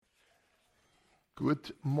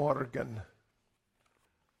Good Morgen.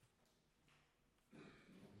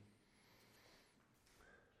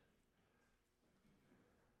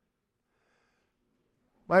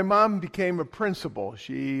 My mom became a principal.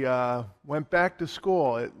 She went back to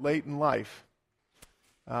school late in life.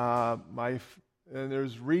 And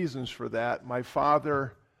there's reasons for that. My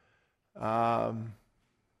father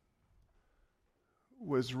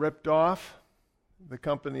was ripped off. The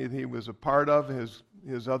company that he was a part of,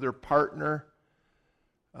 his other partner,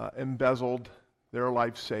 embezzled their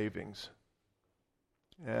life savings.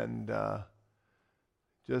 And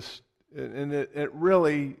it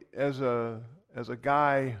really, as a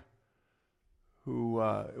guy who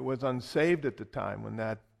was unsaved at the time when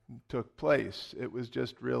that took place, it was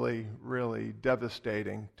just really, really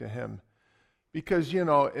devastating to him. Because, in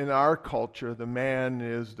our culture, the man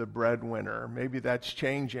is the breadwinner. Maybe that's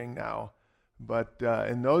changing now. But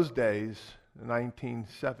in those days,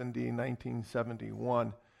 1970,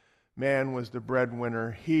 1971, man was the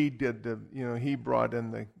breadwinner. He did he brought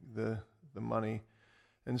in the money.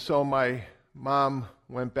 And so my mom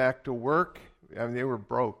went back to work. I mean, they were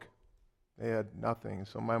broke. They had nothing.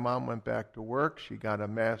 So my mom went back to work. She got a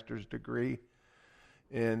master's degree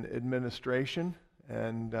in administration,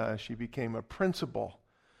 and she became a principal.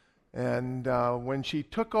 And when she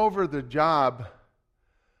took over the job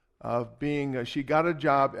of being, she got a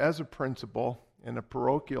job as a principal in a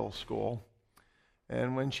parochial school.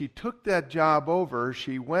 And when she took that job over,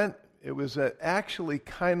 it was actually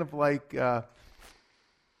kind of like the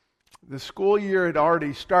school year had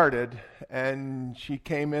already started, and she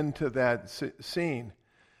came into that scene.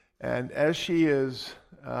 And as she is,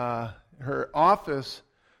 her office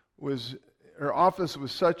was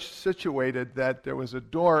such situated that there was a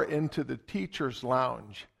door into the teacher's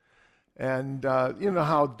lounge. And you know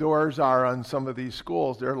how doors are on some of these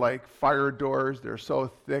schools. They're like fire doors. They're so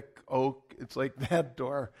thick, oak. It's like that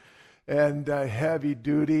door. And heavy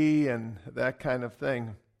duty and that kind of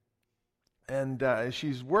thing. And as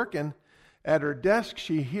she's working at her desk,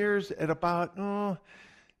 she hears at about,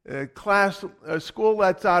 school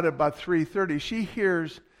lets out at about 3:30. She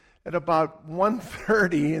hears at about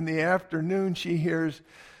 1:30 in the afternoon, she hears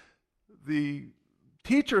the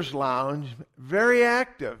teacher's lounge very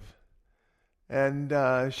active. And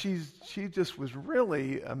she just was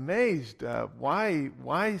really amazed.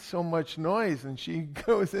 Why so much noise? And she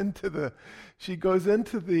goes into the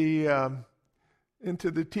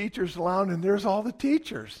teacher's lounge, and there's all the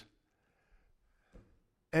teachers.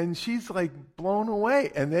 And she's like blown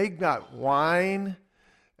away. And they got wine,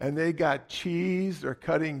 and they got cheese. They're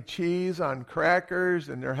cutting cheese on crackers,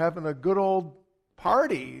 and they're having a good old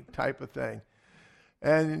party type of thing.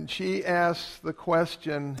 And she asks the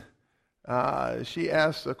question.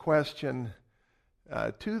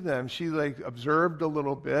 To them. She observed a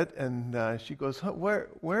little bit, and she goes,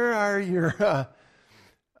 "Where are your?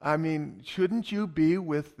 Shouldn't you be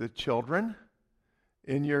with the children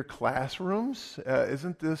in your classrooms?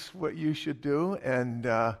 Isn't this what you should do?" And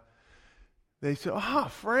they said,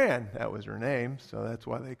 Fran, that was her name, so that's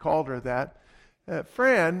why they called her that.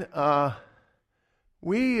 Fran,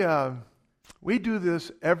 we do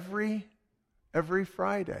this every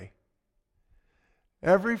Friday.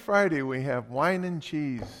 Every Friday we have wine and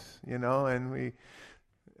cheese, and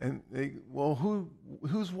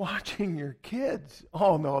who's watching your kids?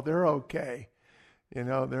 Oh no, they're okay.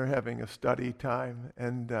 They're having a study time.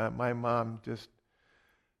 And my mom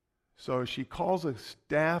so she calls a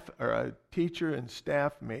teacher and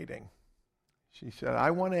staff meeting. She said, "I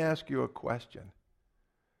want to ask you a question.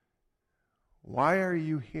 Why are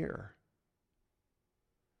you here?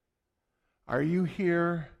 Are you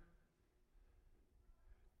here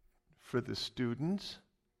for the students,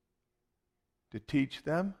 to teach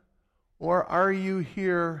them? Or are you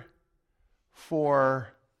here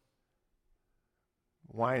for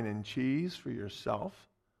wine and cheese for yourself?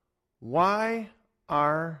 Why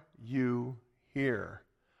are you here?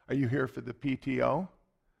 Are you here for the PTO,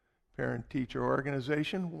 parent-teacher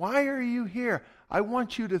organization? Why are you here?" I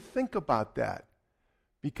want you to think about that,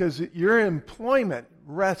 because your employment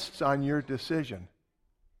rests on your decision.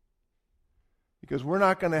 Because we're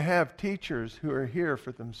not going to have teachers who are here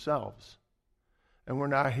for themselves. And we're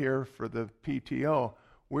not here for the PTO.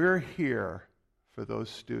 We're here for those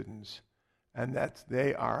students. And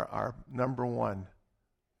they are our number one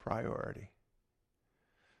priority.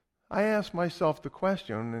 I asked myself the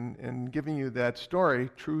question, in giving you that story,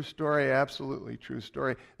 true story, absolutely true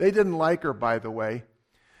story. They didn't like her, by the way.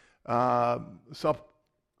 Some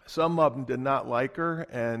of them did not like her,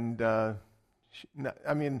 and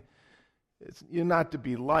you're not to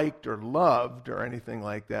be liked or loved or anything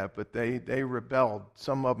like that, but they rebelled.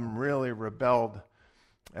 Some of them really rebelled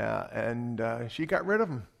And she got rid of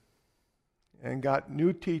them and got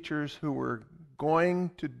new teachers who were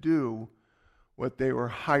going to do what they were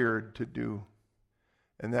hired to do,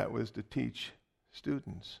 and that was to teach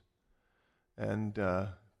students and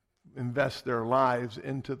invest their lives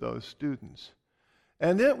into those students.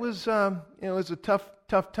 And it was a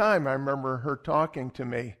tough time. I remember her talking to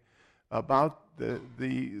me about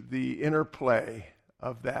the interplay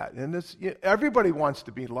of that. And everybody wants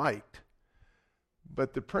to be liked,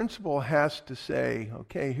 but the principal has to say,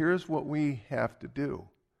 okay, here's what we have to do.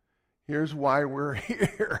 Here's why we're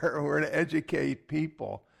here. We're to educate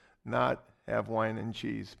people, not have wine and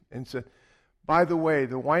cheese. And so, by the way,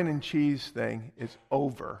 the wine and cheese thing is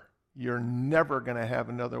over. You're never going to have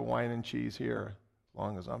another wine and cheese here as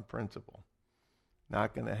long as I'm principal.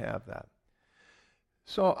 Not going to have that.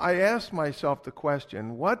 So I asked myself the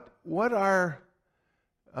question, what are,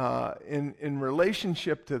 in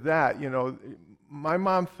relationship to that, my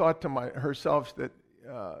mom thought to herself that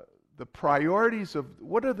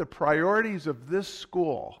what are the priorities of this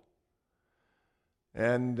school?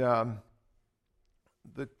 And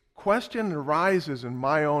the question arises in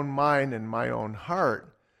my own mind and my own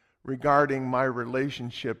heart regarding my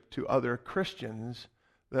relationship to other Christians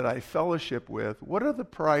that I fellowship with. What are the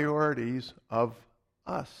priorities of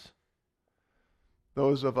us?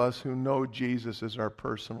 Those of us who know Jesus as our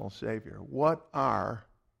personal Savior. What are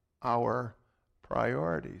our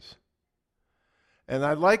priorities? And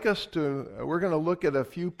I'd like us we're going to look at a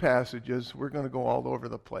few passages. We're going to go all over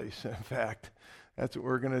the place, in fact. That's what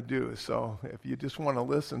we're going to do. So if you just want to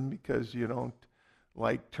listen because you don't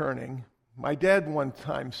like turning. My dad one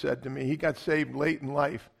time said to me, he got saved late in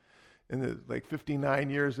life, like 59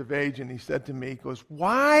 years of age, and he said to me, he goes,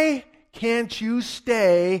 "Why can't you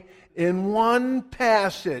stay in one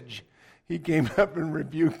passage?" He came up and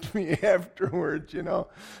rebuked me afterwards,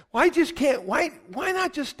 Why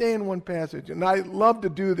not just stay in one passage? And I love to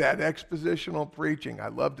do that, expositional preaching. I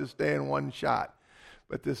love to stay in one shot.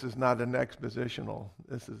 But this is not an expositional,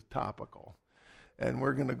 this is topical. And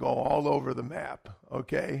we're going to go all over the map,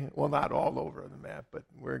 okay? Well, not all over the map, but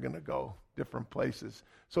we're going to go different places.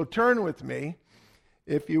 So turn with me,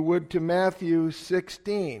 if you would, to Matthew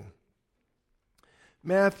 16.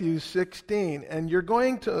 Matthew 16, and we're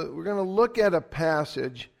going to look at a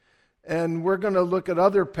passage, and we're going to look at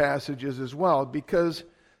other passages as well, because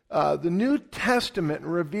the New Testament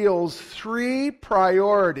reveals three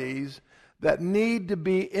priorities that need to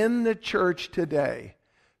be in the church today.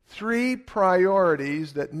 Three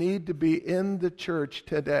priorities that need to be in the church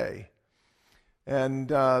today,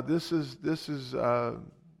 and I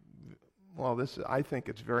think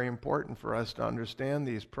it's very important for us to understand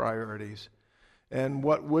these priorities. And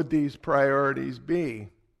what would these priorities be?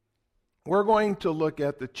 We're going to look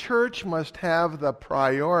at the church must have the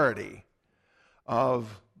priority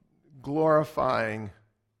of glorifying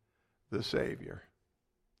the Savior.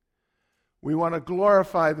 We want to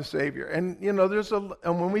glorify the Savior. And,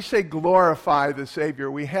 and when we say glorify the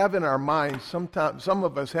Savior, we have in our minds, sometimes some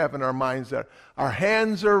of us have in our minds that our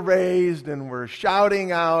hands are raised and we're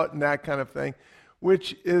shouting out and that kind of thing,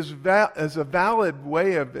 which is a valid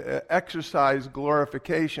way of exercise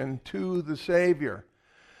glorification to the Savior.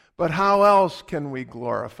 But how else can we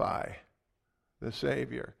glorify the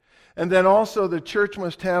Savior? And then also the church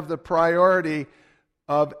must have the priority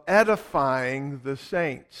of edifying the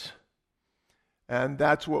saints. And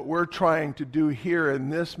that's what we're trying to do here in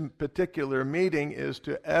this particular meeting, is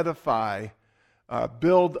to edify,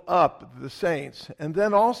 build up the saints. And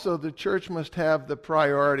then also the church must have the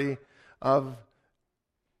priority of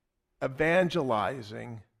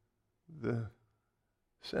evangelizing the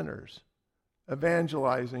sinners.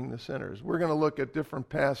 Evangelizing the sinners. We're going to look at different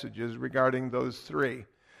passages regarding those three.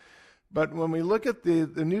 But when we look at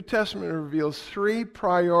the New Testament, reveals three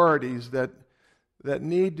priorities that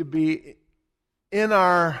need to be in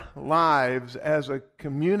our lives as a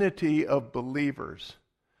community of believers,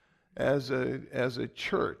 as a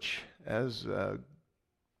church, as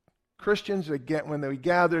Christians. Again, when we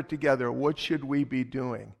gather together, what should we be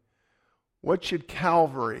doing? What should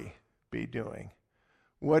Calvary be doing?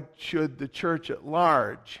 What should the church at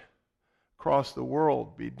large across the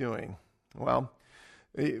world be doing? Well,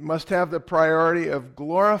 it must have the priority of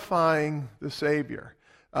glorifying the Savior.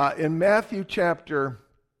 In Matthew chapter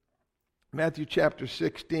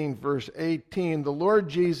 16, verse 18, the Lord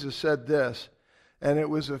Jesus said this, and it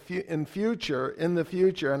was in the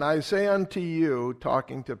future, and I say unto you,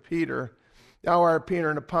 talking to Peter, "Thou art Peter,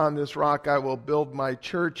 and upon this rock I will build my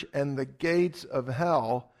church, and the gates of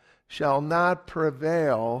hell shall not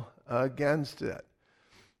prevail against it."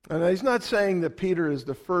 And he's not saying that Peter is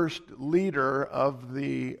the first leader of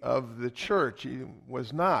the church. He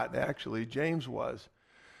was not, actually. James was.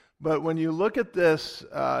 But when you look at this,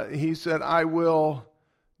 he said, I will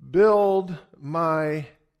build my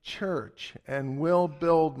church, and will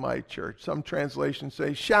build my church. Some translations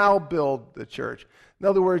say, shall build the church. In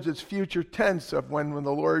other words, it's future tense of when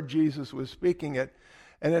the Lord Jesus was speaking it.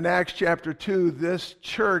 And in Acts chapter 2, this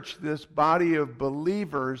church, this body of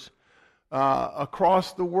believers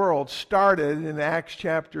across the world started in Acts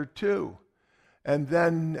chapter 2. And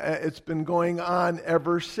then it's been going on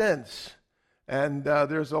ever since. And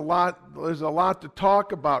there's a lot to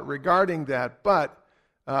talk about regarding that, but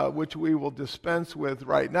which we will dispense with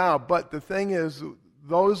right now. But the thing is,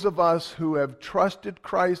 those of us who have trusted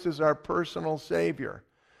Christ as our personal Savior,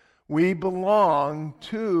 we belong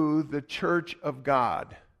to the church of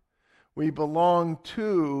God. We belong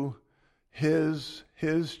to His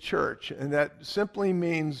church. And that simply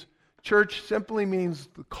means, church simply means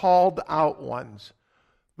the called out ones.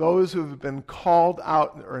 Those who have been called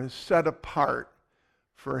out or set apart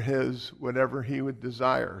for His, whatever He would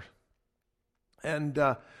desire. And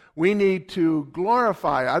we need to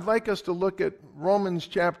glorify. I'd like us to look at Romans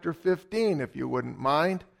chapter 15, if you wouldn't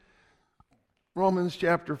mind. Romans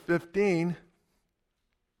chapter 15.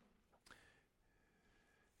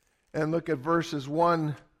 And look at verses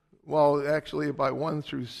 1, well, actually by 1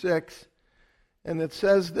 through 6. And it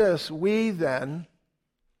says this, we then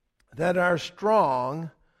that are strong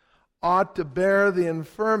ought to bear the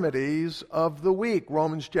infirmities of the weak.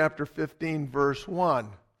 Romans chapter 15, verse 1.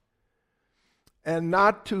 And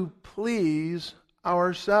not to please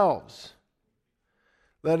ourselves.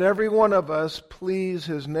 Let every one of us please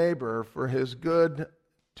his neighbor for his good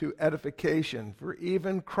to edification. For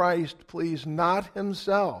even Christ pleased not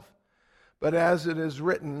himself, but as it is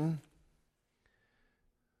written,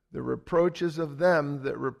 the reproaches of them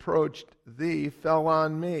that reproached thee fell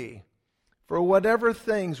on me. For whatever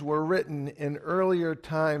things were written in earlier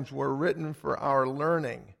times were written for our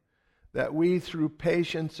learning, that we through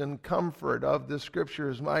patience and comfort of the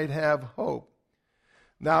Scriptures might have hope.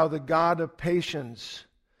 Now the God of patience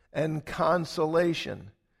and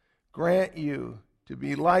consolation grant you to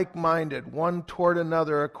be like-minded one toward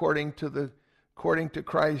another according to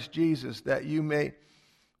Christ Jesus, that you may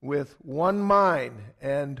with one mind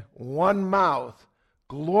and one mouth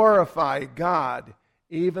glorify God,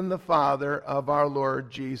 even the Father of our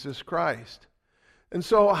Lord Jesus Christ. And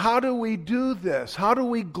so how do we do this? How do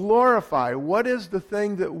we glorify? What is the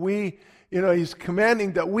thing that He's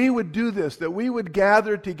commanding that we would do this, that we would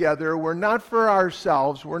gather together. We're not for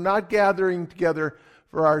ourselves. We're not gathering together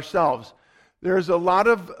for ourselves. There's a lot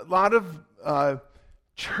of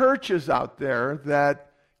churches out there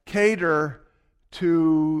that cater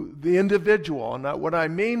to the individual. And what I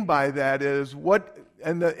mean by that is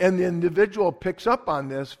and the individual picks up on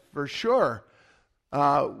this for sure.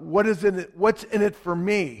 What's in it for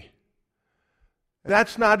me?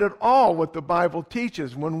 That's not at all what the Bible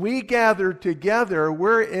teaches. When we gather together,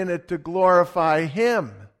 we're in it to glorify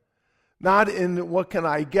Him, not in what can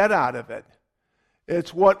I get out of it.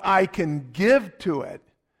 It's what I can give to it.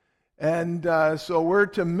 And so we're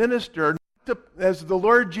to minister. As the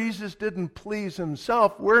Lord Jesus didn't please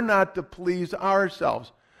Himself, we're not to please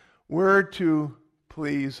ourselves. We're to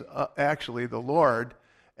please actually the Lord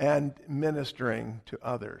and ministering to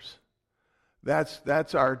others.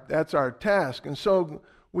 That's our task. And so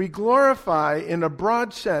we glorify, in a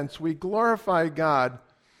broad sense, we glorify God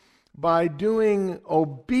by doing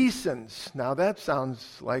obeisance. Now that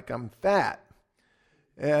sounds like I'm fat.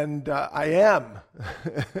 And I am.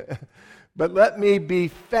 But let me be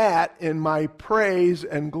fat in my praise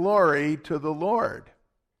and glory to the Lord.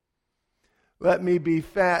 Let me be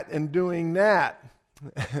fat in doing that.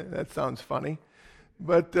 That sounds funny.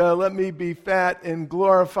 But let me be fat in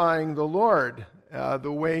glorifying the Lord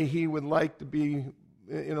the way He would like to be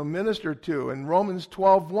ministered to. In Romans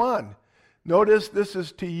 12:1, notice this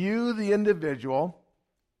is to you, the individual,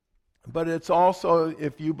 but it's also,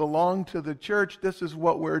 if you belong to the church, this is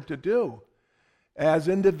what we're to do. As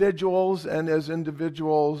individuals and as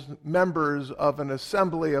individuals, members of an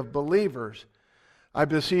assembly of believers. I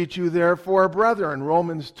beseech you, therefore, brethren,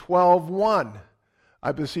 Romans 12:1.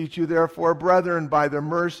 I beseech you, therefore, brethren, by the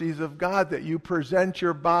mercies of God, that you present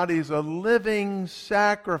your bodies a living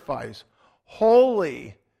sacrifice,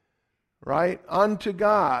 holy, right, unto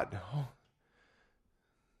God.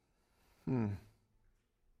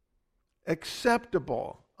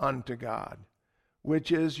 Acceptable unto God,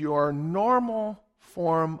 which is your normal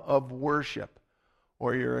form of worship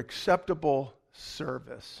or your acceptable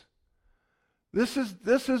service. This is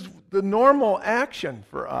the normal action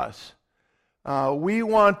for us. We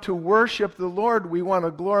want to worship the Lord. We want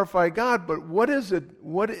to glorify God. But what is it?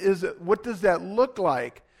 What is it? What does that look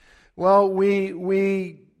like? Well,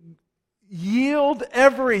 we yield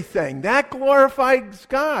everything. That glorifies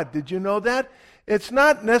God. Did you know that? It's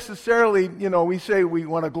not necessarily, we say we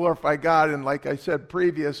want to glorify God, and like I said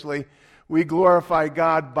previously, we glorify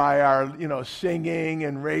God by our, singing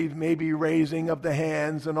and maybe raising of the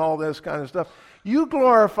hands and all this kind of stuff. You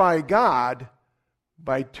glorify God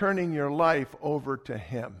by turning your life over to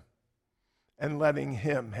Him and letting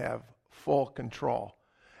Him have full control.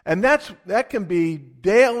 And that can be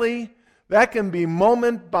daily, that can be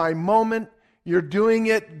moment by moment. You're doing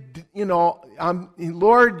it,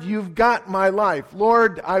 Lord, you've got my life.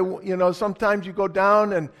 Lord, sometimes you go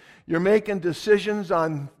down and you're making decisions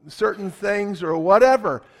on certain things or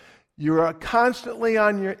whatever. You're constantly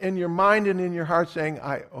in your mind and in your heart saying,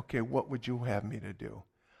 okay, what would you have me to do?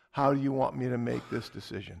 How do you want me to make this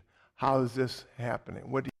decision? How is this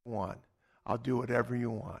happening? What do you want? I'll do whatever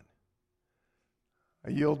you want.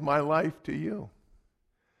 I yield my life to you.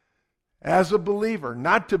 As a believer,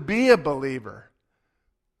 not to be a believer,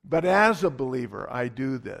 but as a believer, I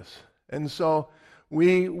do this. And so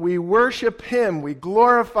we worship Him, we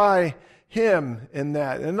glorify Him in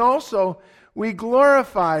that. And also, we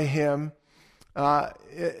glorify Him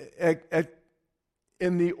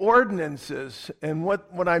in the ordinances. And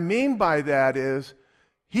what I mean by that is,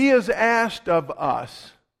 He has asked of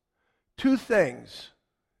us two things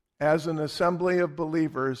as an assembly of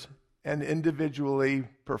believers and individually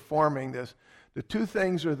performing this. The two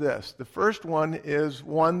things are this. The first one is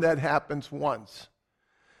one that happens once,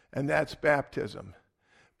 and that's baptism.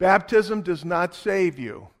 Baptism does not save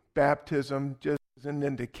you. Baptism just is an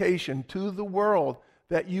indication to the world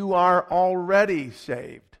that you are already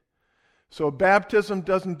saved. So baptism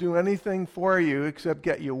doesn't do anything for you except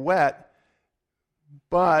get you wet,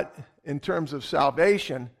 but in terms of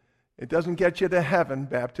salvation, it doesn't get you to heaven.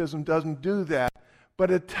 Baptism doesn't do that. But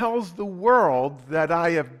it tells the world that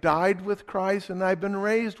I have died with Christ and I've been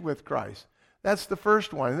raised with Christ. That's the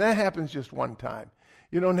first one. And that happens just one time.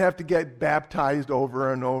 You don't have to get baptized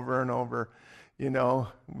over and over and over. We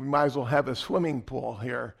might as well have a swimming pool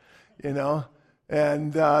here,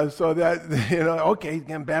 And so that, okay,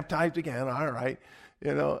 get baptized again, all right.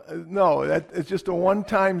 No, it's just a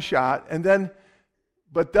one-time shot. And then,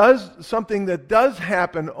 but something that does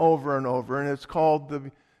happen over and over, and it's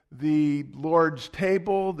called the Lord's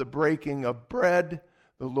table, the breaking of bread,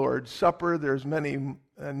 the Lord's Supper. There's many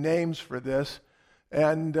names for this.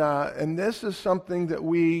 And this is something that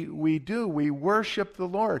we do. We worship the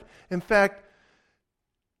Lord. In fact,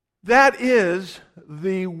 that is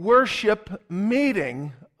the worship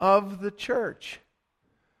meeting of the church,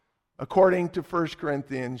 according to 1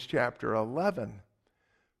 Corinthians chapter 11.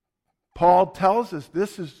 Paul tells us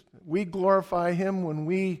we glorify Him when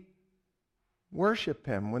we worship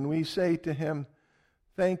Him, when we say to Him,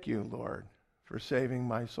 thank you, Lord, for saving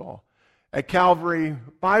my soul. At Calvary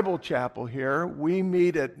Bible Chapel here, we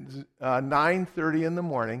meet at 9:30 in the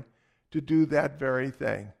morning to do that very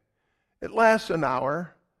thing. It lasts an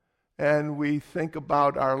hour, and we think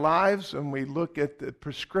about our lives, and we look at the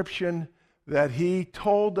prescription that He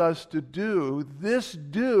told us to do. This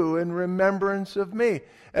do in remembrance of me.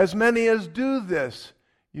 As many as do this,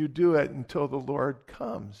 you do it until the Lord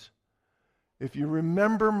comes. If you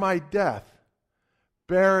remember my death,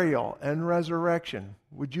 burial, and resurrection,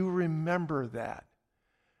 would you remember that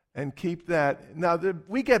and keep that? Now,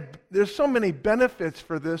 there's so many benefits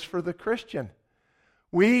for this for the Christian.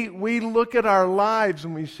 We look at our lives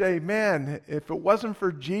and we say, man, if it wasn't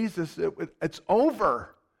for Jesus, it's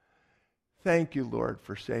over. Thank you, Lord,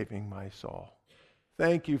 for saving my soul.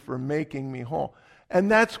 Thank you for making me whole.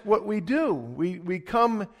 And that's what we do. We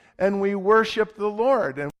come and we worship the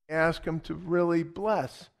Lord, and we ask Him to really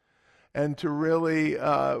bless. And to really,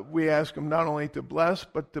 we ask Him not only to bless,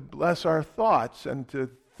 but to bless our thoughts and to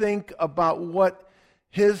think about what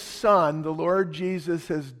His Son, the Lord Jesus,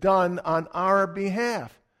 has done on our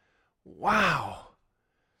behalf. Wow.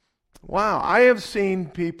 I have seen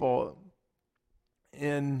people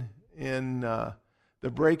in the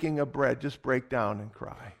breaking of bread just break down and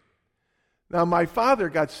cry. Now, my father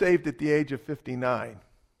got saved at the age of 59.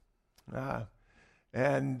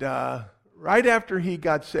 Right after he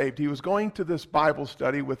got saved, he was going to this Bible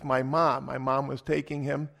study with my mom. My mom was taking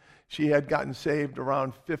him. She had gotten saved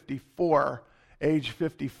around 54, age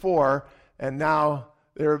 54, and now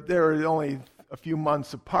they're only a few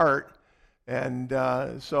months apart. And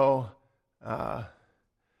so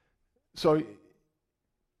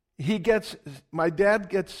my dad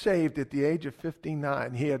gets saved at the age of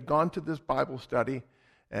 59. He had gone to this Bible study,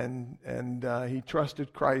 and he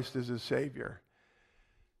trusted Christ as his Savior.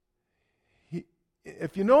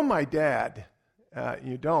 If you know my dad,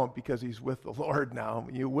 you don't because he's with the Lord now.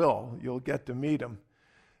 You will. You'll get to meet him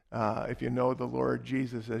if you know the Lord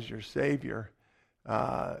Jesus as your Savior.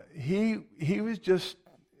 He was just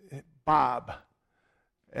Bob,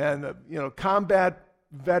 and combat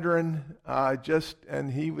veteran,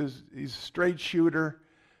 and he's a straight shooter,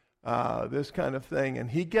 this kind of thing.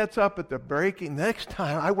 And he gets up at the breaking. Next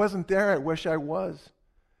time, I wasn't there. I wish I was.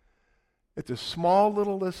 It's a small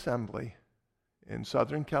little assembly in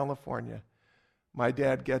Southern California. My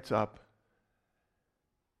dad gets up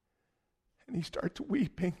and he starts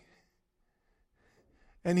weeping.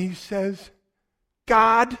 And he says,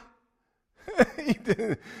 God, he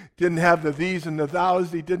didn't have the these and the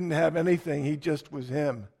thous. He didn't have anything. He just was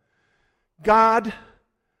him. God,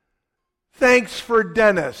 thanks for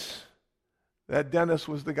Dennis. That Dennis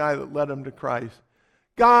was the guy that led him to Christ.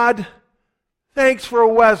 God, thanks for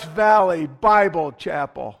West Valley Bible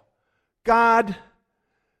Chapel. God,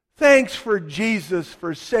 thanks for Jesus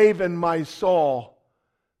for saving my soul.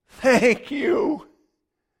 Thank you.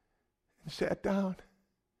 And sat down.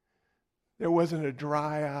 There wasn't a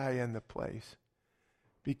dry eye in the place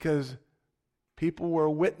because people were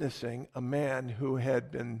witnessing a man who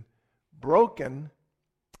had been broken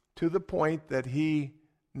to the point that he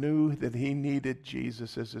knew that he needed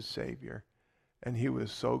Jesus as a Savior. And he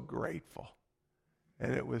was so grateful.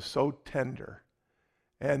 And it was so tender.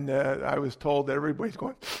 And I was told that everybody's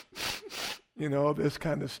going, this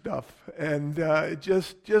kind of stuff. And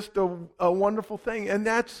just a wonderful thing. And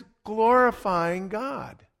that's glorifying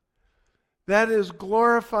God. That is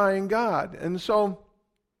glorifying God. And so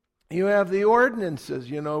you have the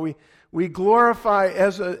ordinances. We glorify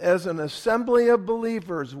as an assembly of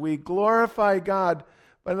believers. We glorify God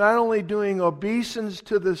by not only doing obeisance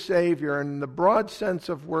to the Savior in the broad sense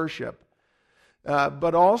of worship,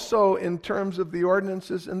 but also in terms of the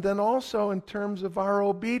ordinances, and then also in terms of our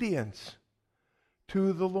obedience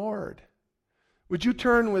to the Lord. Would you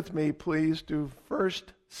turn with me, please, to 1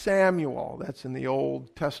 Samuel? That's in the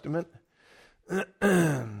Old Testament.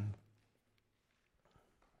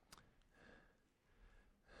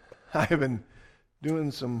 I've been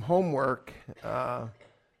doing some homework,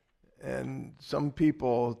 and some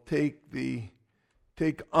people take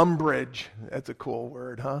umbrage. That's a cool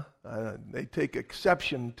word, huh? They take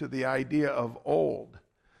exception to the idea of Old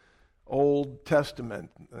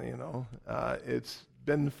Testament. It's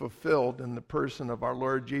been fulfilled in the person of our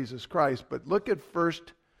Lord Jesus Christ. But look at 1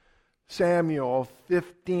 Samuel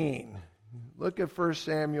 15. Look at 1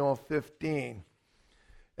 Samuel 15.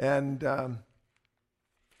 And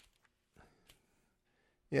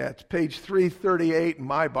it's page 338 in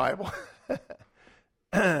my Bible.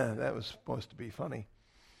 That was supposed to be funny.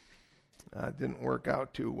 It didn't work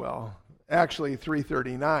out too well. Actually,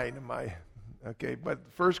 339 in my... Okay, but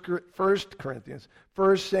 1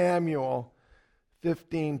 Samuel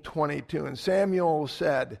 15:22. And Samuel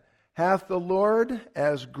said, hath the Lord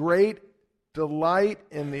as great delight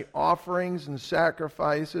in the offerings and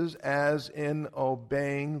sacrifices as in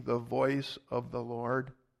obeying the voice of the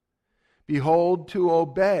Lord? Behold, to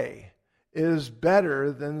obey is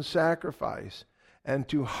better than sacrifice, and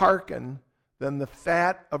to hearken than the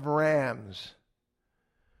fat of rams.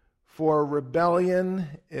 For rebellion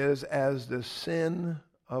is as the sin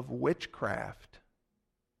of witchcraft,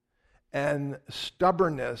 and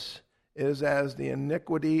stubbornness is as the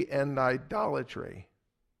iniquity and idolatry.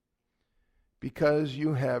 Because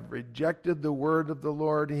you have rejected the word of the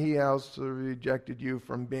Lord, he also rejected you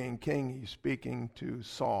from being king. He's speaking to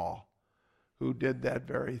Saul, who did that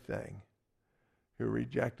very thing, who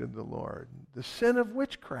rejected the Lord. The sin of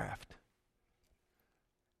witchcraft.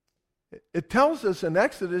 It tells us in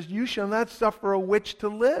Exodus, you shall not suffer a witch to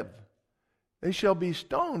live. They shall be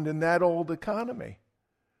stoned in that old economy.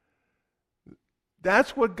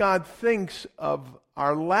 That's what God thinks of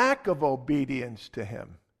our lack of obedience to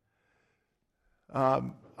him.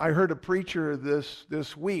 I heard a preacher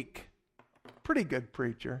this week, pretty good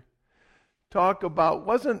preacher, talk about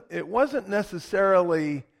it wasn't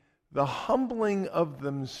necessarily the humbling of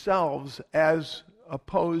themselves as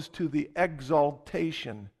opposed to the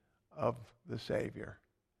exaltation of the Savior.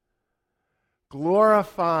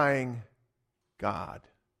 Glorifying God.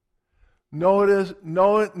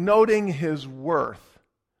 Noting his worth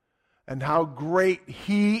and how great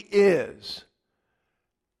he is,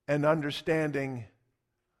 and understanding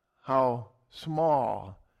how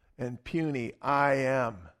small and puny I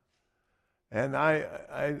am. And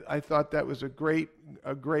I thought that was a great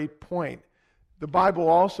point. The Bible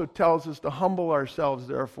also tells us to humble ourselves,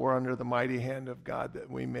 therefore, under the mighty hand of God, that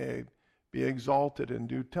we may be exalted in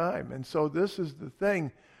due time. And so this is the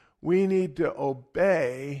thing. We need to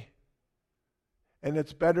obey, and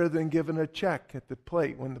it's better than giving a check at the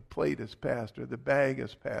plate when the plate is passed or the bag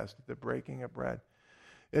is passed at the breaking of bread.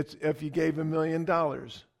 It's if you gave $1 million,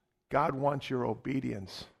 God wants your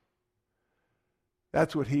obedience.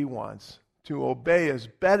 That's what he wants. To obey is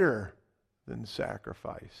better than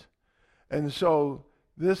sacrifice. And so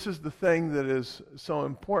this is the thing that is so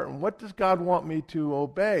important. What does God want me to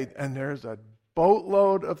obey? And there's a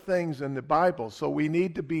boatload of things in the Bible, so we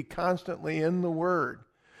need to be constantly in the Word.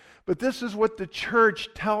 But this is what the church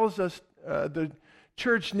tells us the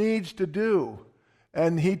church needs to do.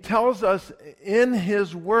 And he tells us in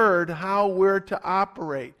his Word how we're to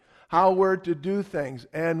operate, how we're to do things.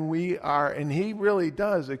 And he really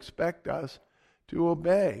does expect us to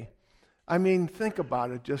obey. I mean, think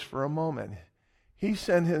about it just for a moment. He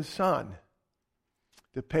sent his Son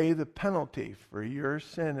to pay the penalty for your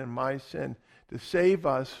sin and my sin, to save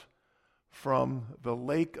us from the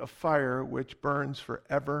lake of fire which burns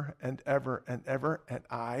forever and ever and ever, and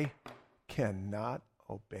I cannot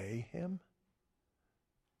obey him?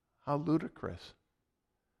 How ludicrous.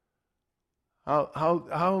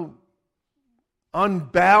 How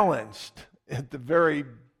unbalanced at the very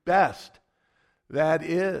best that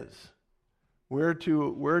is. We're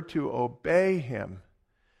to obey him,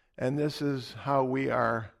 and this is how we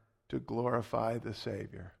are to glorify the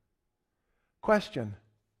Savior. Question: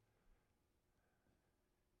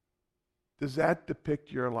 does that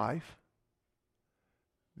depict your life?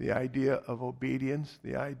 The idea of obedience,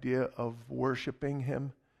 the idea of worshiping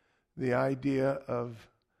him, the idea of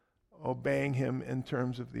obeying him in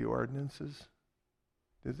terms of the ordinances?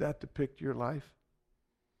 Does that depict your life?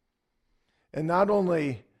 And not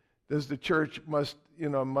only does the church must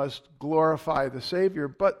glorify the Savior,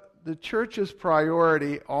 but the church's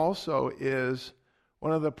priority also is,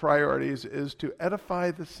 one of the priorities is to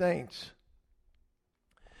edify the saints.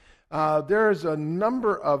 There's a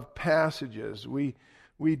number of passages. We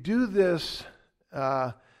do this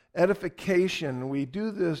edification.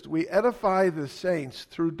 We edify the saints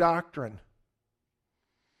through doctrine.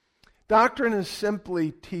 Doctrine is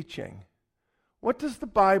simply teaching. What does the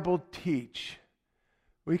Bible teach?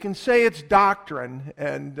 We can say it's doctrine,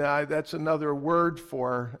 and that's another word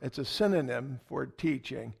it's a synonym for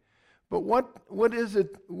teaching. But what is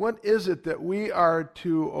it that we are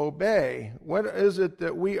to obey? What is it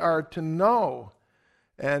that we are to know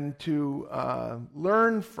and to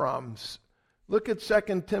learn from? Look at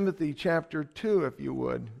 2 Timothy chapter 2, if you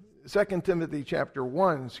would. 2 Timothy chapter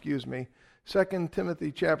 1, 2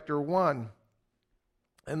 Timothy chapter 1.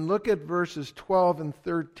 And look at verses 12 and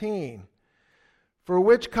 13. For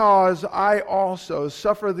which cause I also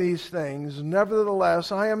suffer these things.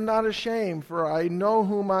 Nevertheless, I am not ashamed, for I know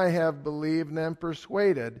whom I have believed and am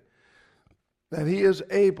persuaded that he is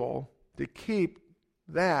able to keep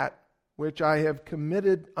that which I have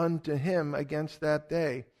committed unto him against that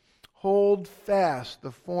day. Hold fast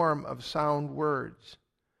the form of sound words,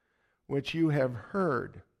 which you have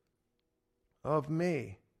heard of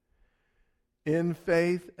me, in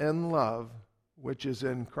faith and love, which is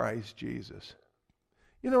in Christ Jesus.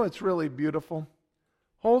 You know, it's really beautiful.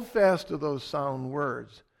 Hold fast to those sound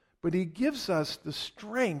words. But he gives us the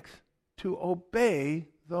strength to obey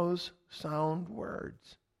those sound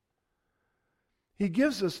words. He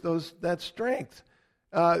gives us that strength.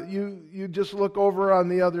 You just look over on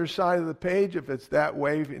the other side of the page, if it's that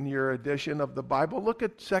way in your edition of the Bible. Look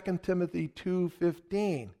at 2 Timothy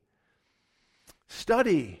 2:15.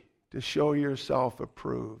 Study to show yourself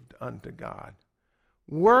approved unto God.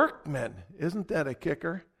 Workmen, isn't that a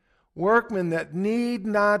kicker? Workmen that need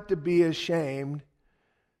not to be ashamed,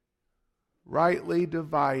 rightly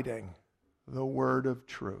dividing the word of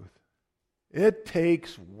truth. It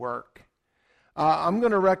takes work. I'm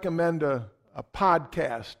going to recommend a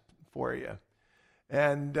podcast for you.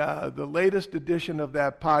 And the latest edition of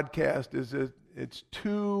that podcast is it's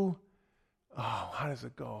how does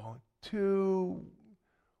it go? 2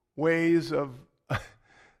 ways of...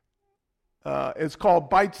 it's called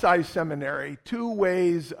Bite-Size Seminary. 2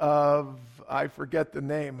 ways of, I forget the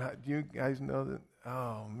name. Do you guys know that?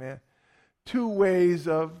 Oh, man. 2 ways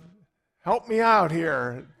of, help me out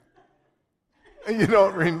here. You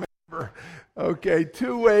don't remember. Okay,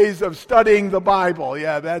 2 ways of studying the Bible.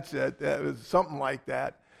 Yeah, that's it. That was something like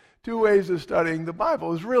that. 2 ways of studying the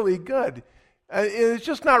Bible is really good. It's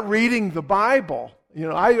just not reading the Bible. You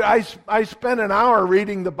know, I spent an hour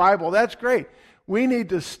reading the Bible. That's great. We need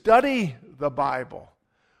to study the Bible.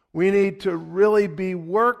 We need to really be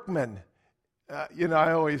workmen.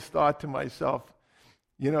 I always thought to myself,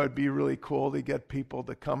 it'd be really cool to get people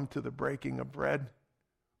to come to the breaking of bread.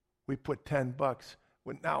 We put $10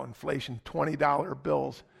 with now inflation, $20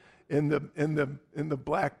 bills in the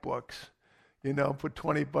black books. Put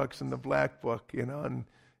 $20 in the black book, and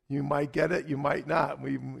you might get it, you might not.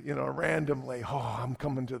 We, randomly, I'm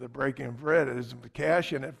coming to the breaking of bread. There's some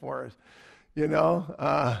cash in it for us,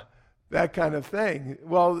 that kind of thing.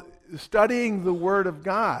 Well, studying the Word of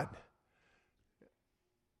God,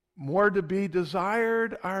 more to be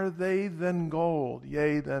desired are they than gold,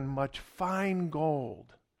 yea, than much fine gold.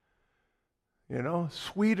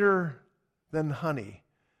 Sweeter than honey,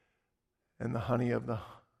 and the honey of the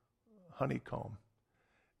honeycomb.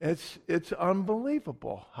 It's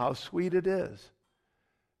unbelievable how sweet it is.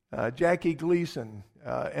 Jackie Gleason,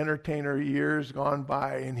 entertainer years gone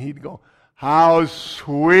by, and he'd go, how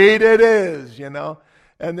sweet it is,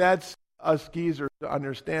 And that's us geezers to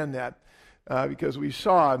understand that. Because we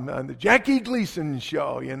saw him on the Jackie Gleason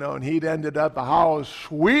show, and he'd ended up, how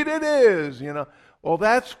sweet it is, Well,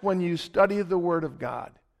 that's when you study the Word of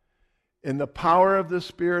God in the power of the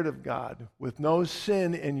Spirit of God with no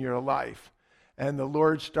sin in your life, and the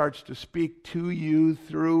Lord starts to speak to you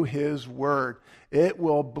through His Word. It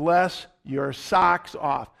will bless your socks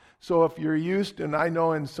off. So if you're used, and I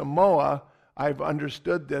know in Samoa, I've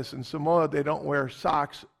understood this, in Samoa they don't wear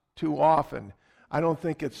socks too often. I don't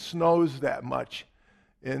think it snows that much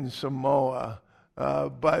in Samoa.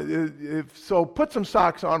 But put some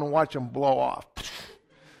socks on and watch them blow off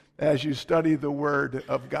as you study the Word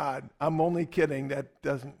of God. I'm only kidding. That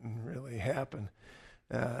doesn't really happen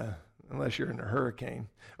unless you're in a hurricane.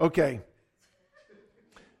 Okay.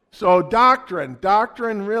 So doctrine.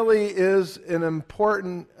 Doctrine really is an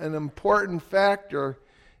important factor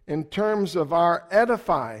in terms of our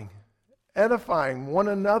edifying one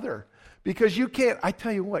another. Because you can't, I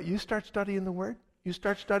tell you what, you start studying the Word,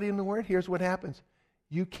 here's what happens.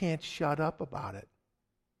 You can't shut up about it.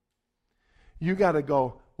 You got to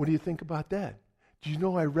go, what do you think about that? Do you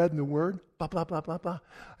know I read in the Word? Blah, blah, blah, blah, blah.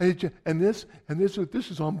 And this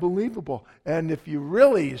is unbelievable. And if you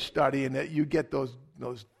really study in it, you get those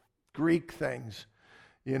Greek things,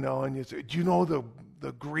 and you say, do you know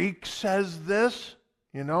the Greek says this?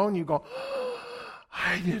 And you go,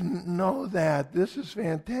 I didn't know that. This is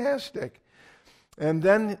fantastic. And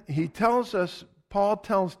then Paul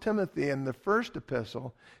tells Timothy in the first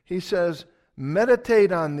epistle, he says,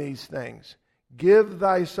 meditate on these things. Give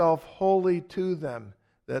thyself wholly to them,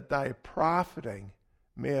 that thy profiting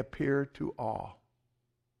may appear to all.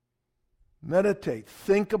 Meditate.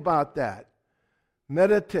 Think about that.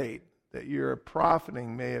 Meditate that your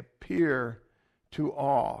profiting may appear to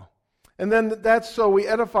all. And then so we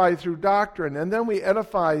edify through doctrine, and then we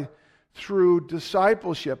edify through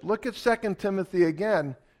discipleship. Look at 2 Timothy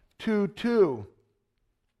again, 2:2.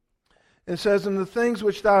 It says, and the things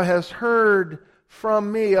which thou hast heard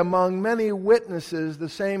from me among many witnesses, the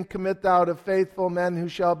same commit thou to faithful men who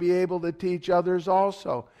shall be able to teach others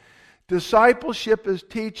also. Discipleship is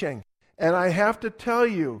teaching. And I have to tell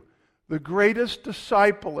you, the greatest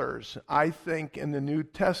disciplers, I think, in the New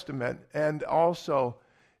Testament and also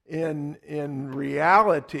in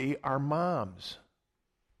reality are moms.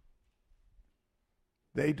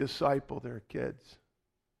 They disciple their kids.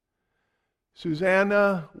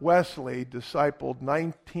 Susanna Wesley discipled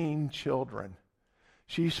 19 children.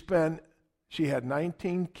 She had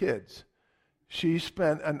 19 kids. She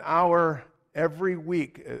spent an hour every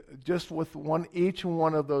week just with each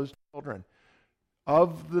one of those children.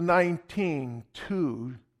 Of the 19,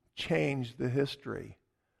 2 changed the history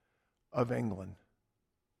of England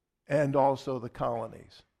and also the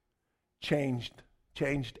colonies. Changed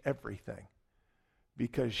everything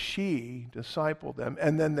because she discipled them,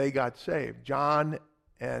 and then they got saved. John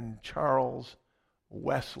and Charles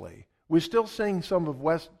Wesley. We still sing some of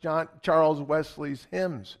Charles Wesley's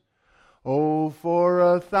hymns. Oh, for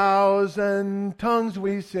 1,000 tongues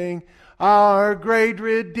we sing our great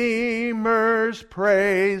Redeemer's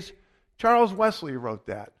praise. Charles Wesley wrote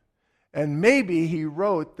that. And maybe he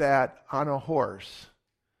wrote that on a horse.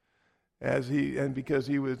 Because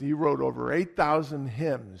he wrote over 8,000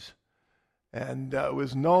 hymns. And it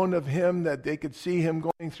was known of him that they could see him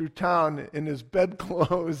going through town in his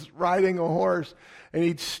bedclothes, riding a horse, and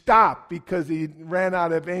he'd stop because he ran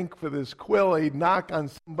out of ink for this quill. He'd knock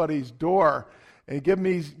on somebody's door and give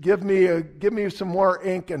me some more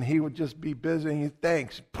ink, and he would just be busy. And he'd,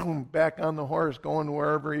 thanks, boom, back on the horse, going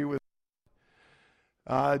wherever he was.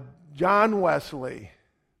 John Wesley,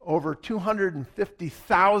 over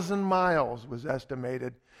 250,000 miles was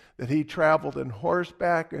estimated that he traveled in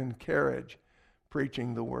horseback and carriage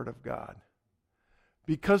preaching the Word of God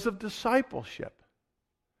because of discipleship.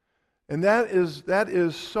 And that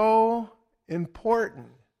is so important,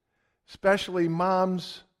 especially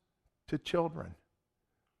moms to children.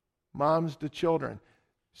 Moms to children.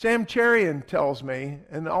 Sam Cherian tells me,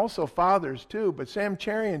 and also fathers too, but Sam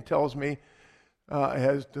Cherian tells me,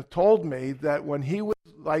 has told me that when he was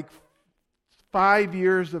like 5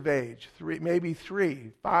 years of age,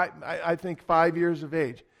 I think 5 years of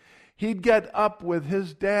age, he'd get up with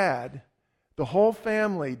his dad, the whole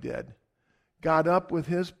family got up with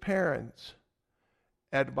his parents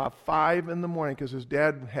at about 5 in the morning because his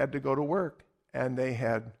dad had to go to work, and they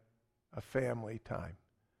had a family time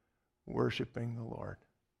worshiping the Lord,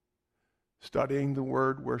 studying the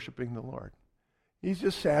Word, worshiping the Lord. He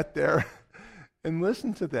just sat there and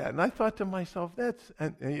listened to that. And I thought to myself,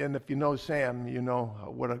 and if you know Sam, you know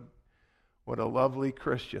what a lovely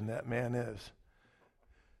Christian that man is.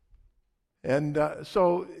 And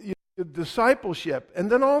so discipleship, and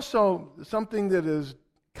then also something that is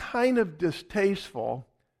kind of distasteful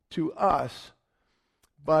to us,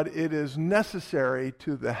 but it is necessary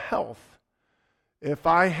to the health. If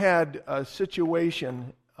I had a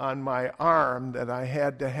situation on my arm that I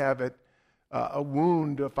had to have it, a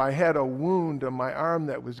wound, if I had a wound on my arm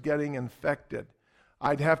that was getting infected,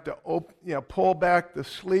 I'd have to pull back the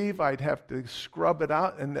sleeve, I'd have to scrub it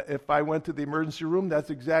out, and if I went to the emergency room, that's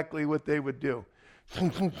exactly what they would do.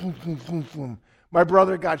 My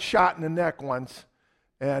brother got shot in the neck once,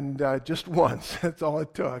 and just once, that's all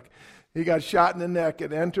it took. He got shot in the neck.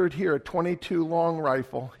 It entered here, a .22 long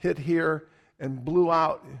rifle, hit here, and blew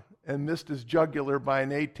out and missed his jugular by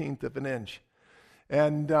 1/18 of an inch.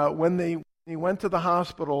 And when he went to the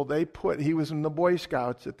hospital, he was in the Boy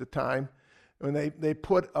Scouts at the time, and they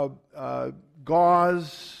put a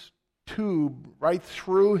gauze tube right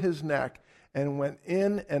through his neck and went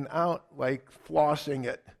in and out like flossing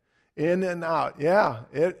it, in and out. Yeah,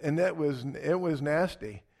 it was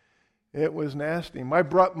nasty. It was nasty. My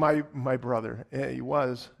brother, he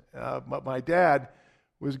was, but my dad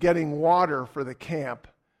was getting water for the camp,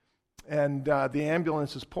 and the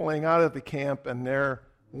ambulance is pulling out of the camp, and they're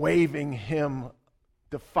waving him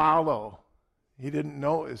to follow. He didn't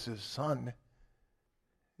know it was his son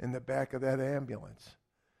in the back of that ambulance.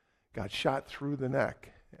 Got shot through the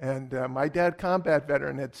neck. And my dad, combat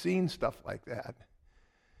veteran, had seen stuff like that.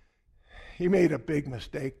 He made a big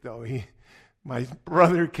mistake, though. My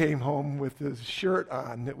brother came home with his shirt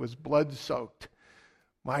on that was blood-soaked.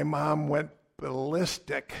 My mom went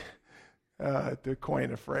ballistic, to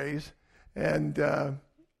coin a phrase. And boy,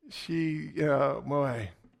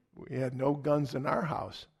 we had no guns in our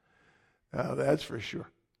house. That's for sure.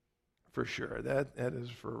 For sure. That is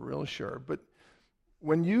for real sure. But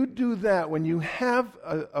when you do that, when you have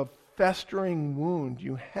a festering wound,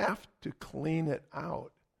 you have to clean it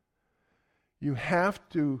out. You have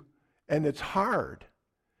to, and it's hard.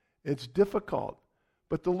 It's difficult.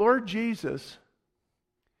 But the Lord Jesus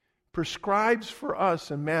prescribes for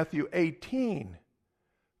us in Matthew 18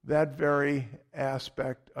 that very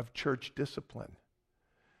aspect of church discipline.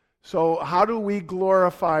 So how do we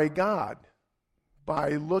glorify God?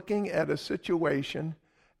 By looking at a situation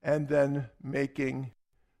and then making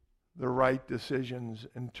the right decisions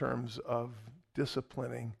in terms of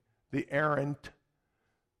disciplining the errant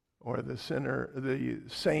or the sinner, the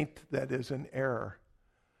saint that is in error.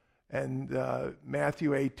 And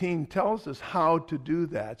Matthew 18 tells us how to do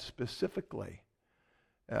that specifically.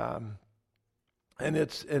 And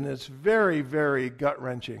it's very, very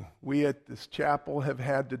gut-wrenching. We at this chapel have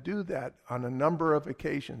had to do that on a number of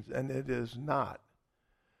occasions, and it is not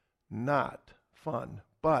fun,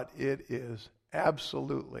 but it is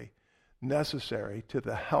absolutely necessary to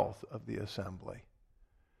the health of the assembly.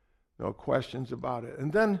 No questions about it.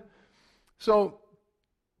 And then, so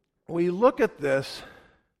we look at this.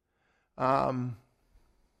 By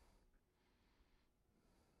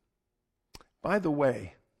the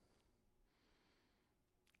way,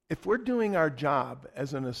 if we're doing our job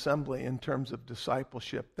as an assembly in terms of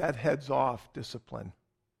discipleship, that heads off discipline.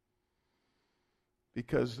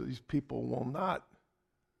 Because these people will not.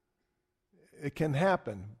 It can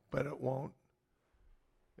happen, but it won't.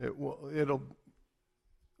 It'll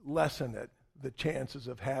lessen it, the chances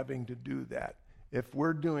of having to do that, if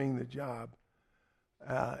we're doing the job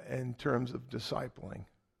in terms of discipling.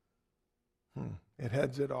 It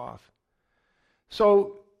heads it off.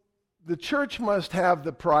 So the church must have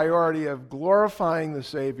the priority of glorifying the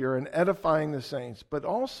Savior and edifying the saints, but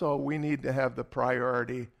also we need to have the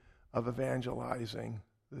priority of evangelizing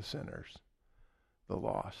the sinners, the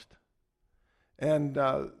lost. And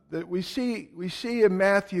that we see in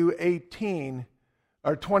Matthew 18,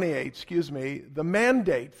 or 28, the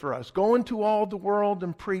mandate for us. Go into all the world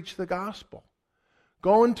and preach the gospel.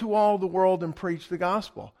 Go into all the world and preach the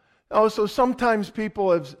gospel. Oh, so sometimes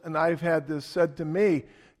people have, and I've had this said to me,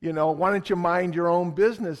 why don't you mind your own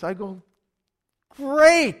business? I go,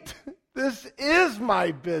 great! This is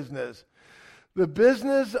my business. The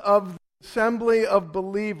business of the assembly of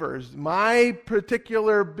believers, my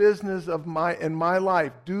particular business in my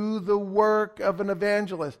life, do the work of an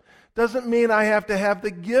evangelist. Doesn't mean I have to have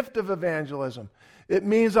the gift of evangelism. It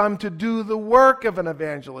means I'm to do the work of an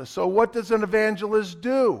evangelist. So what does an evangelist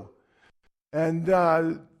do?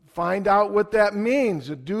 And find out what that means,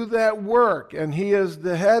 to do that work. And he is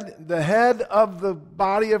the head of the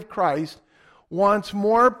body of Christ, wants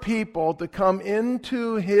more people to come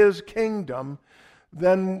into his kingdom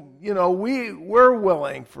than, we're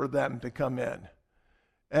willing for them to come in.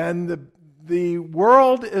 And the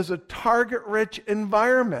world is a target-rich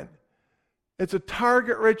environment. It's a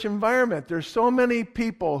target-rich environment. There's so many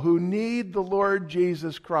people who need the Lord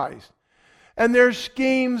Jesus Christ. And there's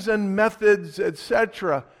schemes and methods,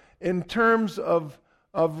 etc., in terms of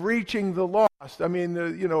reaching the lost. I mean,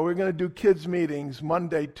 we're going to do kids' meetings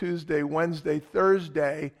Monday, Tuesday, Wednesday,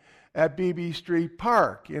 Thursday at BB Street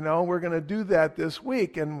Park. We're going to do that this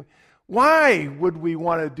week. And why would we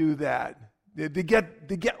want to do that?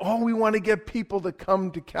 We want to get people to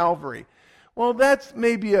come to Calvary. Well, that's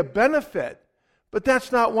maybe a benefit, but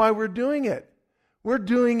that's not why we're doing it. We're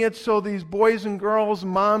doing it so these boys and girls,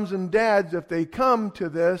 moms and dads, if they come to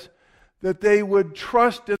this, that they would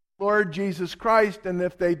trust in the Lord Jesus Christ, and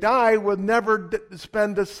if they die, would never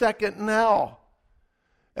spend a second in hell,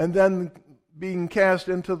 and then being cast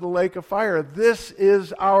into the lake of fire. This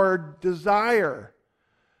is our desire,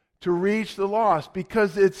 to reach the lost,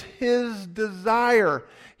 because it's his desire.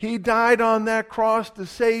 He died on that cross to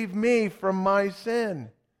save me from my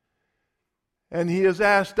sin. And he has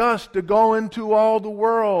asked us to go into all the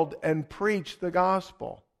world and preach the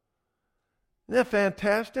gospel. Isn't that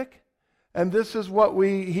fantastic? And this is what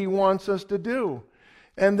he wants us to do.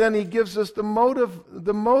 And then he gives us the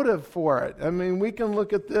motive for it. I mean, we can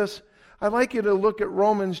look at this. I'd like you to look at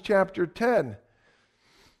Romans chapter 10,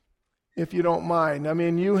 if you don't mind. I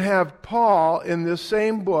mean, you have Paul in this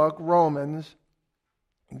same book, Romans,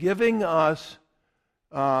 giving us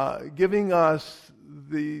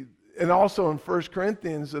the... And also in 1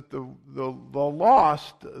 Corinthians, that the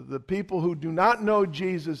lost, the people who do not know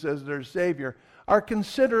Jesus as their Savior, are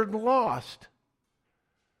considered lost.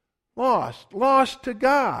 Lost to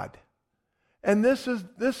God. And this is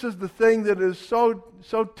the thing that is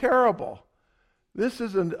so terrible. This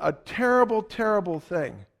is a terrible, terrible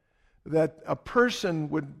thing, that a person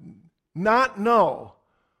would not know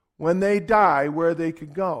when they die where they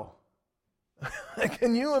could go.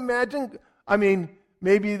 Can you imagine? I mean,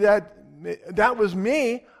 maybe that was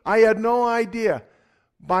me. I had no idea.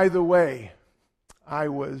 By the way, I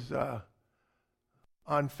was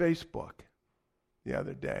on Facebook the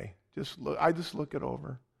other day. I just look it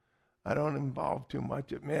over. I don't involve too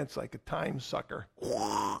much. It's like a time sucker,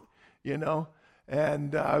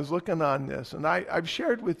 And I was looking on this, and I've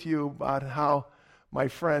shared with you about how my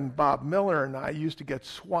friend Bob Miller and I used to get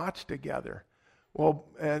SWATs together. Well,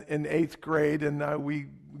 in 8th grade, and we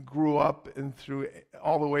grew up and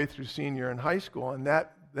all the way through senior and high school. And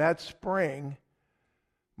that spring,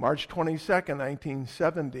 March 22nd,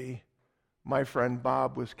 1970, my friend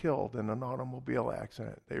Bob was killed in an automobile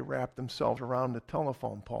accident. They wrapped themselves around a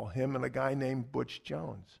telephone pole, him and a guy named Butch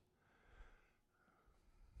Jones.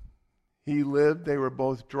 He lived. They were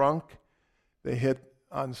both drunk. They hit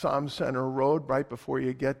on Som Center Road right before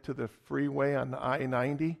you get to the freeway on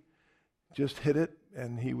I-90. Just hit it,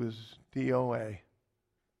 and he was DOA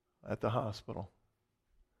at the hospital.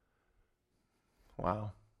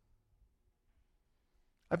 Wow.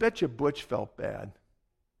 I bet you Butch felt bad.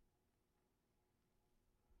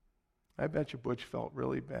 I bet you Butch felt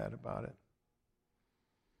really bad about it.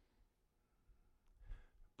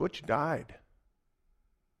 Butch died.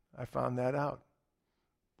 I found that out.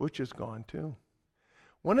 Butch is gone too.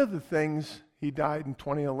 One of the things, he died in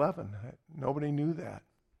 2011. Nobody knew that.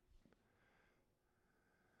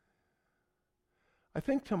 I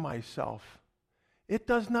think to myself, it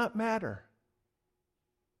does not matter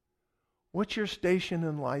what your station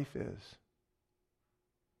in life is.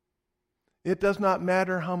 It does not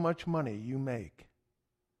matter how much money you make.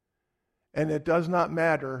 And it does not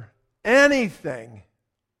matter anything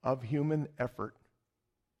of human effort.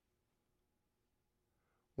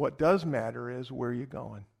 What does matter is where you're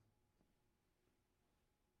going.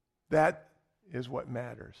 That is what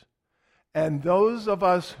matters. And those of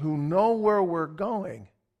us who know where we're going,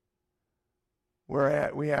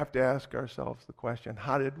 we have to ask ourselves the question,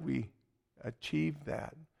 how did we achieve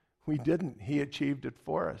that? We didn't. He achieved it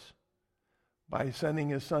for us by sending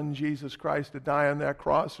his son Jesus Christ to die on that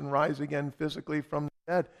cross and rise again physically from the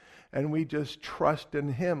head, and we just trust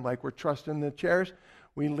in Him like we're trusting the chairs.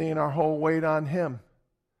 We lean our whole weight on Him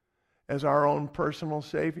as our own personal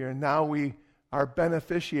Savior. And now we are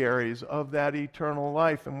beneficiaries of that eternal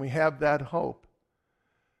life, and we have that hope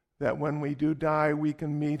that when we do die, we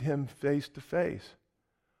can meet Him face to face.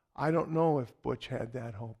 I don't know if Butch had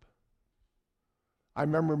that hope. I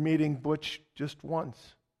remember meeting Butch just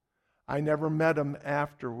once. I never met him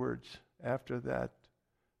afterwards, after that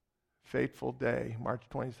fateful day, March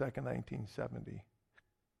 22nd, 1970.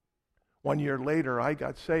 1 year later, I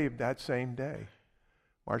got saved that same day,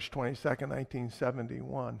 March 22nd,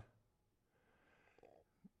 1971.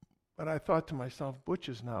 But I thought to myself, Butch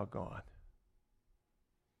is now gone.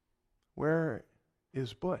 Where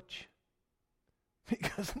is Butch?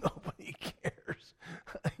 Because nobody cares.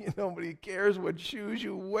 Nobody cares what shoes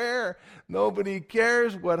you wear. Nobody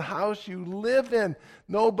cares what house you live in.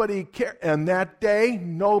 Nobody cares. And that day,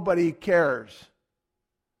 nobody cares.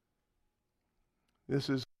 This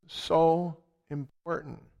is so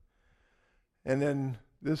important. And then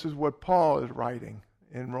this is what Paul is writing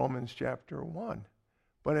in Romans chapter 1.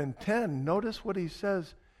 But in 10, notice what he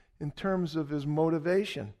says in terms of his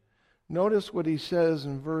motivation. Notice what he says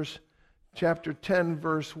in chapter 10,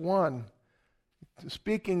 verse 1.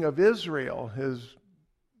 Speaking of Israel, his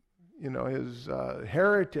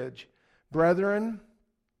heritage. Brethren,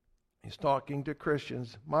 he's talking to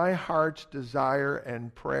Christians. My heart's desire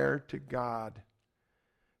and prayer to God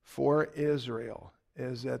for Israel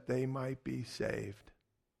is that they might be saved.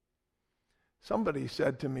 Somebody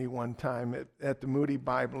said to me one time at the Moody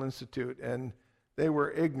Bible Institute, and they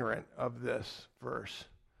were ignorant of this verse.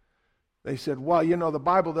 They said, well, the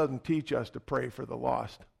Bible doesn't teach us to pray for the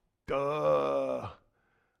lost. Duh.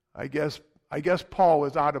 I guess Paul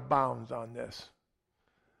was out of bounds on this.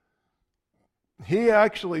 He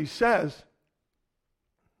actually says,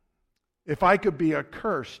 if I could be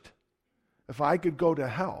accursed, if I could go to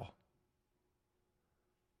hell,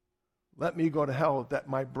 let me go to hell that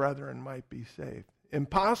my brethren might be saved.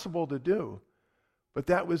 Impossible to do, but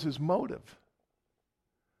that was his motive.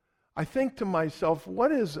 I think to myself,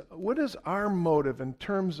 what is our motive in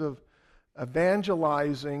terms of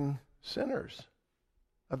evangelizing sinners,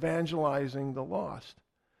 evangelizing the lost?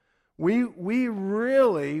 We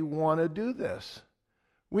really want to do this.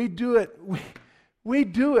 We do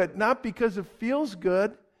it not because it feels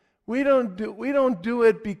good. We don't do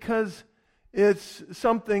it because it's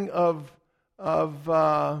something of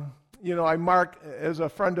I mark, as a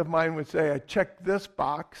friend of mine would say, I checked this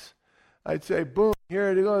box. I'd say, boom,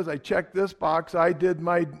 here it goes. I checked this box. I did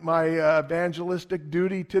my evangelistic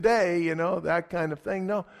duty today, that kind of thing.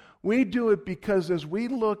 No, we do it because as we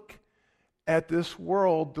look at this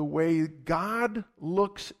world the way God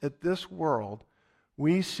looks at this world,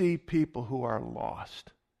 we see people who are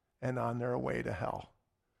lost and on their way to hell.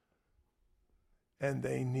 And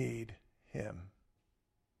they need Him.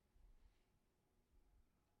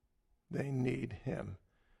 They need Him.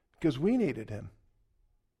 Because we needed Him.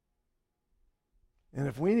 And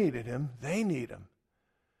if we needed Him, they need Him.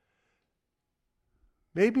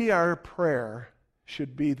 Maybe our prayer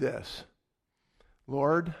should be this: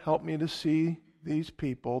 Lord, help me to see these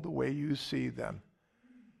people the way you see them,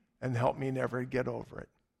 and help me never get over it.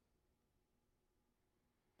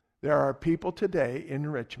 There are people today in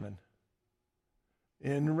Richmond,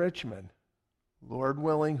 Lord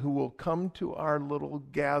willing, who will come to our little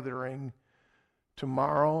gathering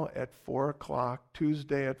tomorrow at 4 o'clock,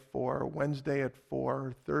 Tuesday at 4, Wednesday at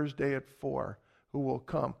 4, Thursday at 4, who will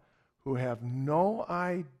come, who have no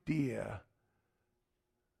idea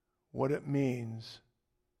what it means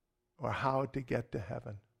or how to get to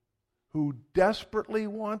heaven, who desperately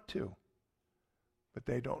want to, but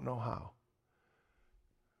they don't know how.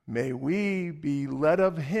 May we be led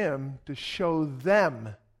of Him to show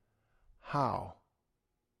them how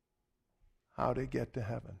to get to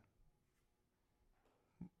heaven.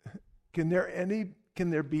 Can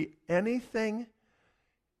there be anything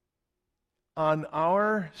on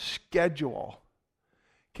our schedule?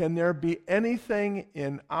 Can there be anything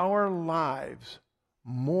in our lives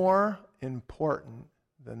more important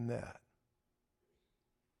than that?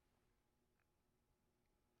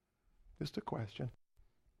 Just a question.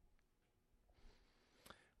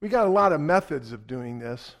 We got a lot of methods of doing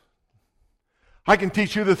this. I can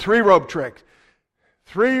teach you the 3-rope trick.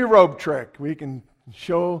 3-rope trick. We can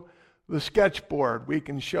show the sketchboard. We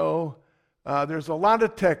can show, there's a lot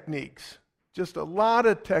of techniques. Just a lot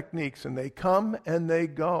of techniques, and they come and they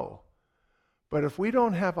go. But if we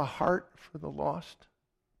don't have a heart for the lost,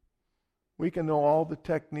 we can know all the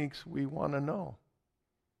techniques we want to know.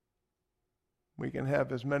 We can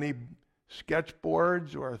have as many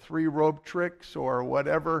sketchboards or 3 rope tricks or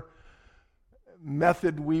whatever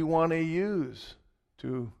method we want to use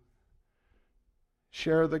to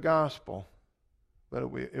share the gospel. But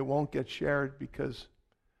it won't get shared because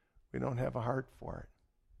we don't have a heart for it.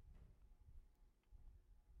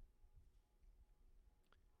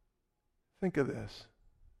 Think of this.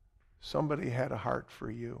 Somebody had a heart for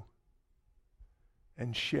you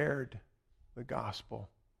and shared the gospel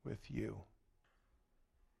with you.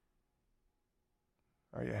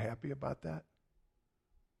 Are you happy about that?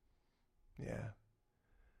 Yeah.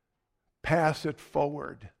 Pass it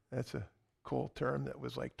forward. That's a cool term that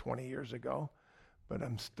was like 20 years ago, but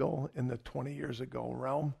I'm still in the 20 years ago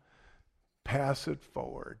realm. Pass it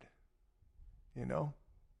forward. You know?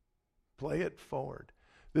 Play it forward.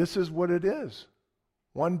 This is what it is.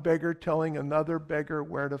 One beggar telling another beggar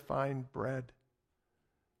where to find bread.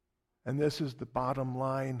 And this is the bottom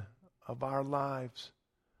line of our lives.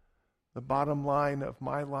 The bottom line of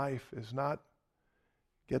my life is not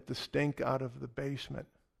get the stink out of the basement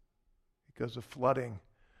because of flooding.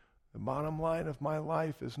 The bottom line of my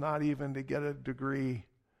life is not even to get a degree.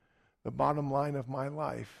 The bottom line of my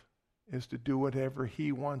life is to do whatever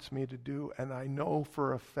He wants me to do, and I know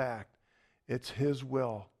for a fact it's His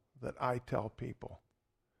will that I tell people.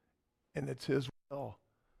 And it's His will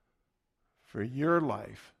for your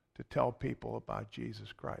life to tell people about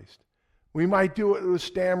Jesus Christ. We might do it with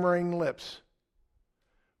stammering lips.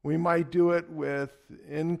 We might do it with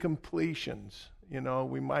incompletions.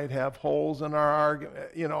 We might have holes in our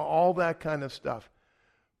argument, all that kind of stuff.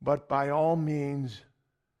 But by all means,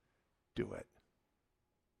 do it.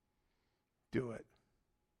 Do it.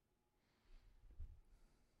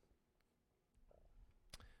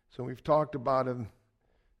 So we've talked about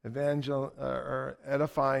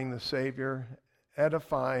edifying the Savior,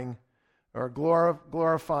 glorifying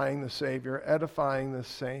the Savior, edifying the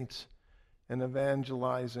saints, and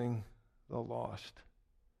evangelizing the lost.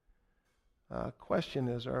 Question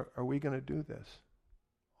is, are we going to do this?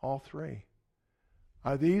 All three.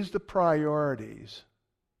 Are these the priorities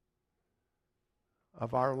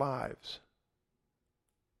of our lives?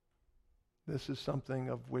 This is something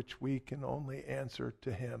of which we can only answer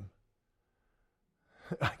to Him.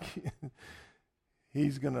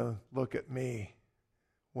 He's going to look at me.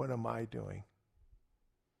 What am I doing?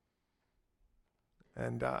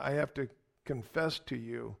 And I have to confess to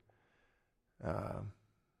you,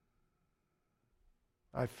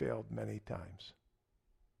 I failed many times.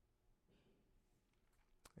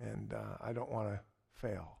 And I don't want to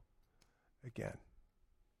fail again.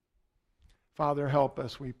 Father, help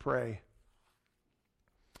us, we pray.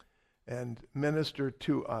 And minister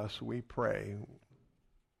to us, we pray.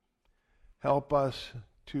 Help us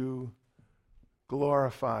to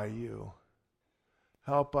glorify you.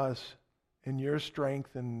 Help us in your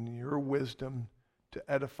strength and your wisdom to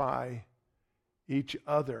edify each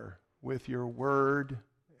other with your word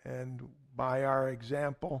and by our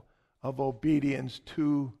example of obedience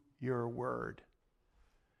to your word.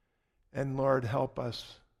 And Lord, help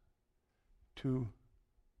us to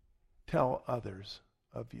tell others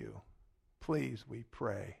of you. Please, we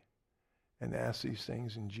pray and ask these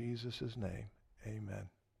things in Jesus' name. Amen.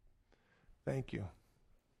 Thank you.